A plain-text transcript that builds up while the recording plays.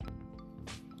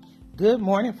Good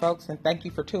morning, folks, and thank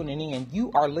you for tuning in.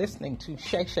 You are listening to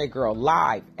Shay Shay Girl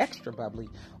Live, Extra Bubbly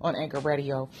on Anchor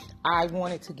Radio. I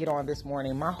wanted to get on this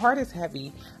morning. My heart is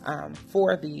heavy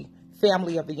for the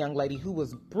family of the young lady who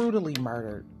was brutally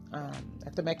murdered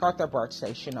at the MacArthur BART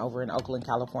station over in Oakland,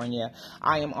 California.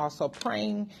 I am also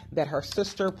praying that her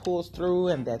sister pulls through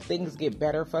and that things get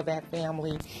better for that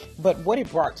family. But what it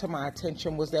brought to my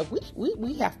attention was that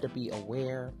we have to be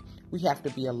aware. We have to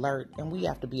be alert, and we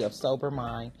have to be of sober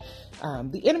mind.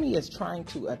 The enemy is trying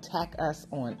to attack us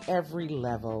on every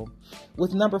level.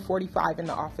 With number 45 in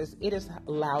the office, it has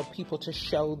allowed people to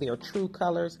show their true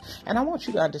colors. And I want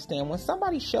you to understand, when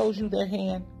somebody shows you their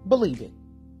hand, believe it.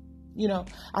 You know,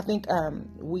 I think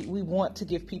we want to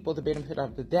give people the benefit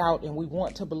of the doubt, and we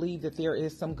want to believe that there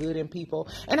is some good in people.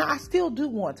 And I still do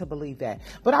want to believe that.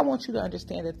 But I want you to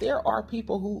understand that there are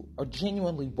people who are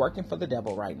genuinely working for the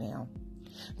devil right now.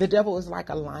 The devil is like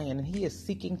a lion, and he is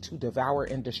seeking to devour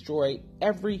and destroy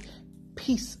every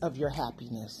piece of your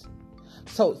happiness.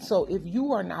 So if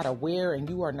you are not aware and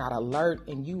you are not alert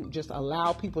and you just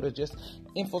allow people to just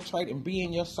infiltrate and be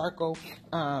in your circle,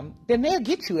 then they'll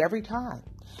get you every time.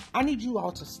 I need you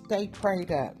all to stay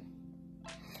prayed up.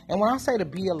 And when I say to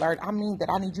be alert, I mean that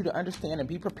I need you to understand and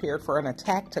be prepared for an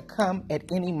attack to come at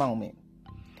any moment.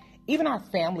 Even our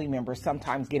family members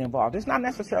sometimes get involved. It's not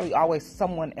necessarily always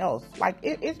someone else. Like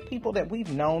it's people that we've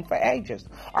known for ages.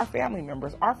 Our family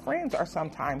members, our friends are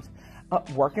sometimes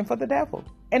working for the devil.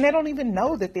 And they don't even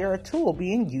know that they're a tool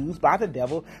being used by the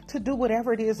devil to do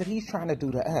whatever it is that he's trying to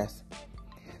do to us.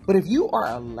 But if you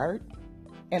are alert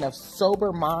and of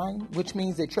sober mind, which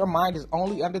means that your mind is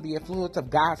only under the influence of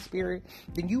God's Spirit,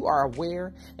 then you are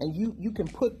aware and you can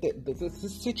put the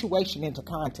situation into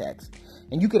context.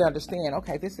 And you can understand,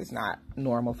 okay, this is not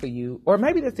normal for you. Or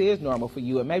maybe this is normal for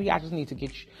you. And maybe I just need to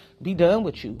be done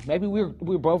with you. Maybe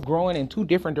we're both growing in two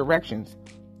different directions.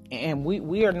 And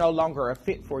we are no longer a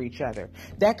fit for each other.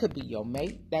 That could be your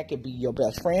mate. That could be your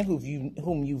best friend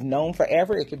whom you've known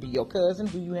forever. It could be your cousin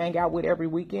who you hang out with every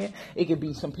weekend. It could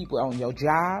be some people on your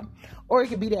job. Or it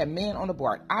could be that man on the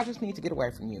BART. I just need to get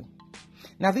away from you.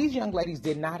 Now, these young ladies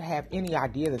did not have any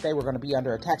idea that they were going to be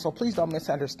under attack. So please don't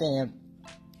misunderstand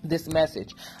this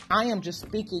message. I am just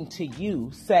speaking to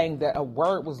you, saying that a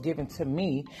word was given to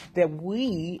me that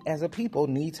we as a people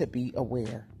need to be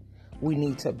aware. We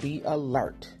need to be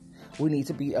alert. We need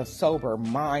to be of sober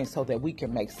mind so that we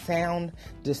can make sound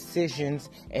decisions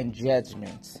and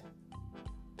judgments.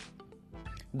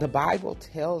 The Bible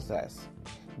tells us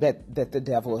that the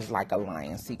devil is like a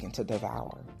lion seeking to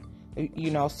devour.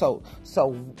 You know, so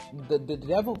the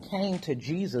devil came to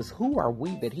Jesus. Who are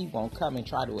we that he won't come and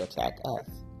try to attack us?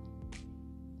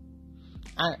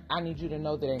 I need you to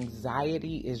know that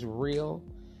anxiety is real.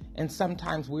 And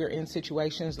sometimes we're in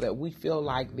situations that we feel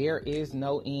like there is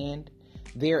no end.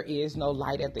 There is no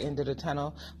light at the end of the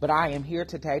tunnel. But I am here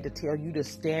today to tell you to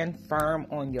stand firm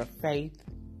on your faith.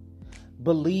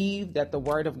 Believe that the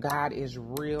word of God is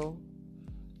real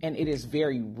and it is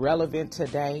very relevant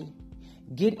today.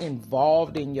 Get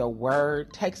involved in your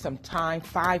word. Take some time,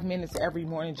 5 minutes every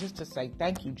morning, just to say,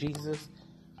 thank you, Jesus.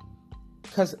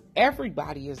 Because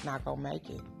everybody is not going to make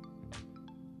it.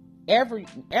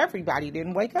 Everybody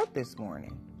didn't wake up this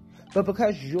morning. But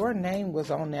because your name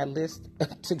was on that list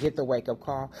to get the wake-up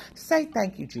call, say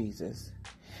thank you, Jesus.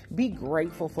 Be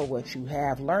grateful for what you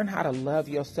have. Learn how to love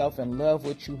yourself and love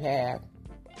what you have.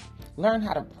 Learn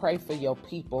how to pray for your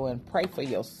people and pray for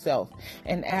yourself.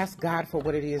 And ask God for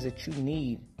what it is that you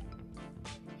need.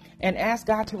 And ask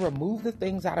God to remove the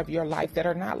things out of your life that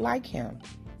are not like Him.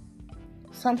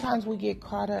 Sometimes we get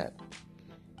caught up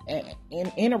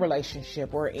in a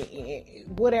relationship or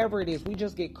whatever it is. We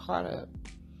just get caught up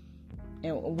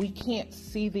and we can't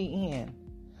see the end.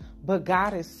 But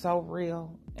God is so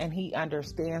real and He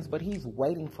understands, but He's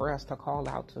waiting for us to call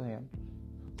out to Him.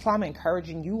 So I'm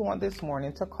encouraging you on this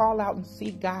morning to call out and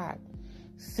seek God.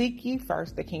 Seek ye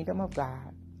first the kingdom of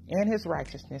God and His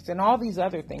righteousness, and all these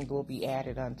other things will be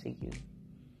added unto you.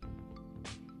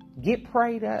 Get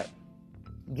prayed up.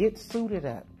 Get suited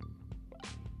up.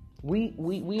 We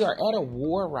are at a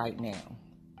war right now.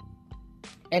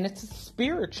 And it's a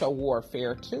spiritual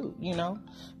warfare too, you know.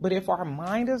 But if our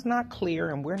mind is not clear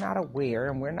and we're not aware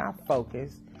and we're not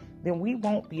focused, then we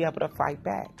won't be able to fight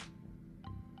back.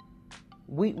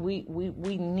 We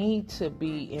need to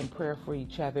be in prayer for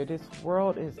each other. This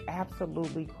world is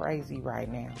absolutely crazy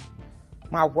right now.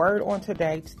 My word on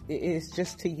today is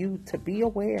just to you to be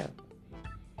aware.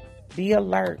 Be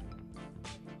alert.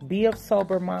 Be of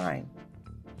sober mind.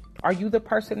 Are you the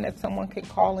person that someone can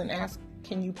call and ask,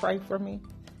 can you pray for me?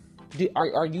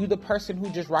 Are you the person who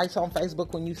just writes on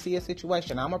Facebook when you see a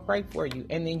situation, I'm going to pray for you,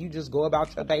 and then you just go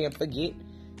about your day and forget?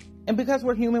 And because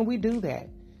we're human, we do that.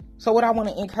 So what I want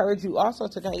to encourage you also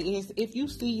today is, if you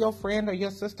see your friend or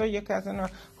your sister, your cousin, or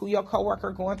who your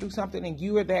coworker going through something, and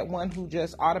you are that one who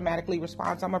just automatically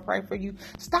responds, I'm going to pray for you,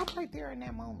 stop right there in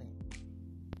that moment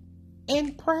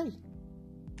and pray.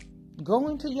 Go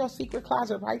into your secret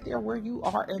closet right there where you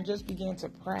are and just begin to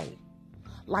pray.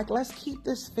 Like, let's keep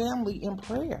this family in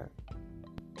prayer.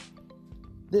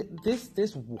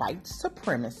 This white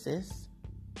supremacist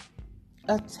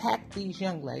attacked these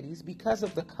young ladies because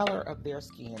of the color of their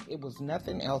skin. It was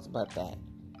nothing else but that.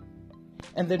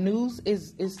 And the news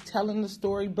is telling the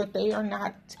story, but they are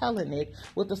not telling it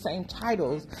with the same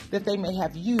titles that they may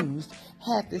have used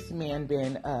had this man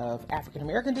been of African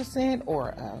American descent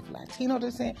or of Latino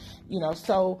descent.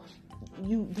 So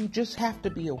you just have to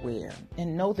be aware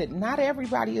and know that not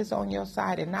everybody is on your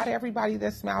side, and not everybody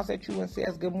that smiles at you and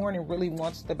says good morning really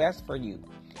wants the best for you.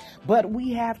 But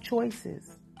we have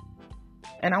choices.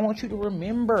 And I want you to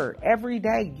remember, every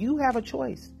day you have a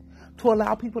choice to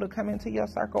allow people to come into your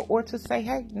circle, or to say,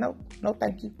 hey, no,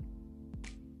 thank you.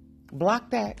 Block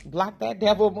that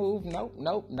devil move. No.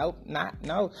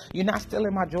 You're not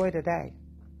stealing my joy today.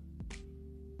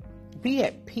 Be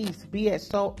at peace, be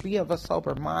of a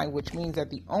sober mind, which means that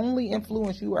the only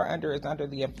influence you are under is under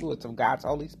the influence of God's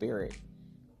Holy Spirit.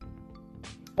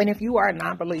 And if you are a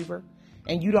non-believer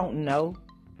and you don't know,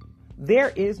 there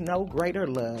is no greater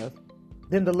love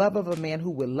than the love of a man who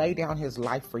would lay down his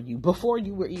life for you before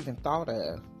you were even thought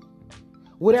of.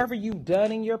 Whatever you've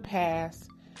done in your past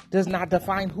does not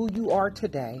define who you are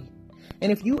today.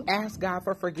 And if you ask God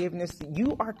for forgiveness,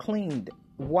 you are cleaned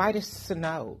white as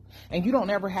snow, and you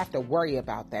don't ever have to worry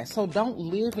about that. So don't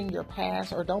live in your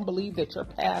past, or don't believe that your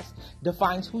past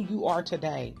defines who you are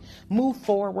today. Move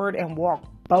forward and walk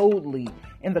boldly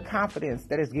in the confidence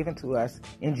that is given to us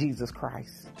in Jesus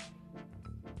Christ.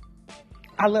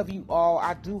 I love you all.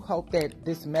 I do hope that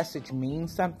this message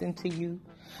means something to you.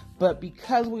 But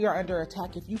because we are under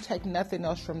attack, if you take nothing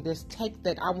else from this, take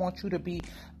that I want you to be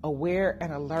aware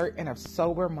and alert and of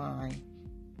sober mind.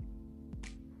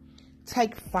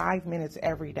 Take 5 minutes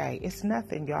every day. It's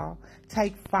nothing, y'all.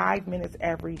 Take 5 minutes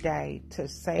every day to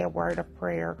say a word of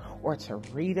prayer or to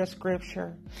read a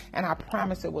scripture. And I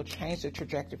promise it will change the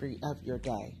trajectory of your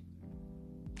day.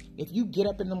 If you get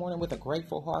up in the morning with a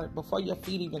grateful heart, before your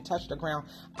feet even touch the ground,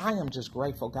 I am just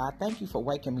grateful, God. Thank you for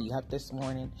waking me up this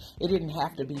morning. It didn't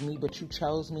have to be me, but you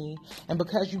chose me. And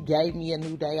because you gave me a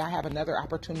new day, I have another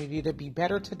opportunity to be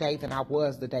better today than I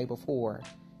was the day before.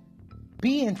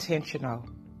 Be intentional.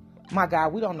 My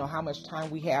God, we don't know how much time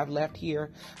we have left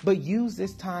here, but use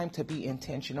this time to be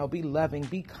intentional, be loving,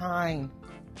 be kind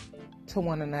to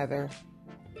one another.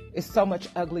 It's so much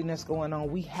ugliness going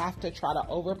on. We have to try to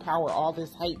overpower all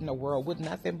this hate in the world with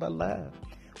nothing but love,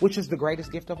 which is the greatest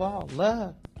gift of all,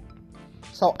 love.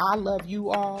 So I love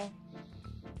you all.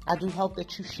 I do hope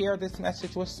that you share this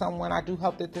message with someone. I do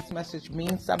hope that this message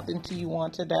means something to you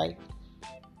on today.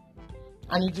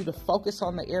 I need you to focus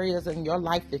on the areas in your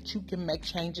life that you can make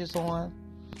changes on.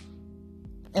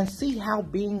 And see how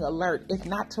being alert, if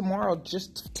not tomorrow,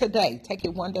 just today, take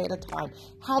it one day at a time,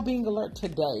 how being alert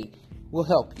today will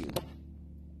help you.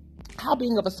 How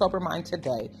being of a sober mind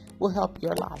today will help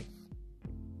your life.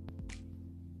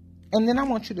 And then I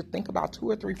want you to think about 2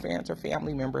 or 3 friends or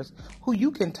family members who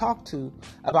you can talk to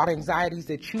about anxieties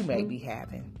that you may be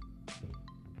having.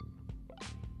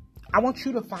 I want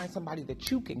you to find somebody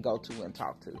that you can go to and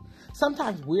talk to.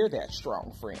 Sometimes we're that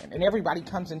strong friend and everybody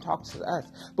comes and talks to us.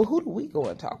 But who do we go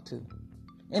and talk to?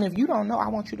 And if you don't know, I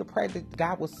want you to pray that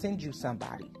God will send you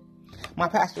somebody. My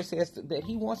pastor says that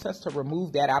he wants us to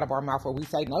remove that out of our mouth where we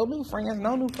say, no new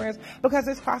friends, because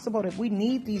it's possible that we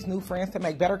need these new friends to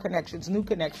make better connections, new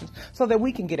connections, so that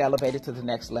we can get elevated to the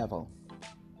next level.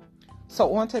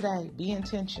 So on today, be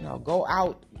intentional. Go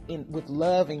out with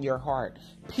love in your heart,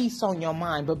 peace on your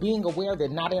mind, but being aware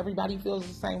that not everybody feels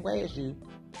the same way as you.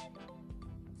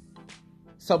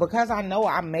 So because I know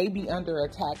I may be under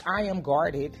attack, I am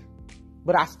guarded,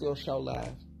 but I still show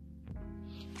love.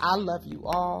 I love you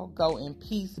all. Go in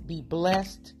peace. Be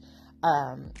blessed.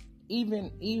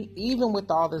 Even with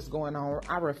all this going on,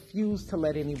 I refuse to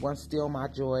let anyone steal my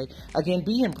joy. Again,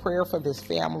 be in prayer for this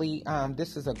family.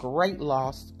 This is a great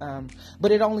loss,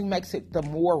 but it only makes it the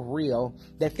more real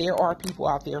that there are people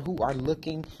out there who are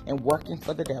looking and working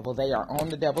for the devil. They are on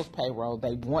the devil's payroll.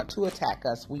 They want to attack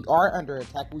us. We are under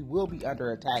attack. We will be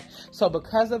under attack. So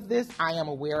because of this, I am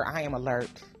aware. I am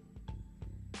alert.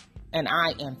 And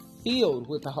I am filled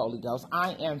with the Holy Ghost.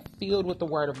 I am filled with the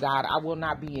Word of God. I will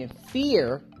not be in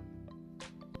fear,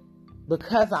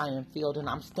 because I am filled and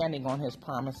I'm standing on his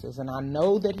promises. And I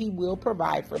know that he will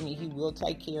provide for me. He will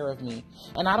take care of me.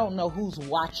 And I don't know who's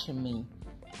watching me.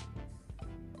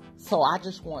 So I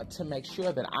just want to make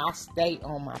sure that I stay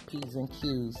on my P's and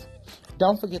Q's.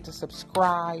 Don't forget to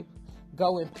subscribe.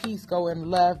 Go in peace. Go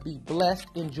in love. Be blessed.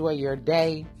 Enjoy your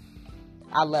day.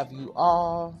 I love you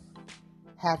all.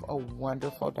 Have a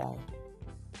wonderful day.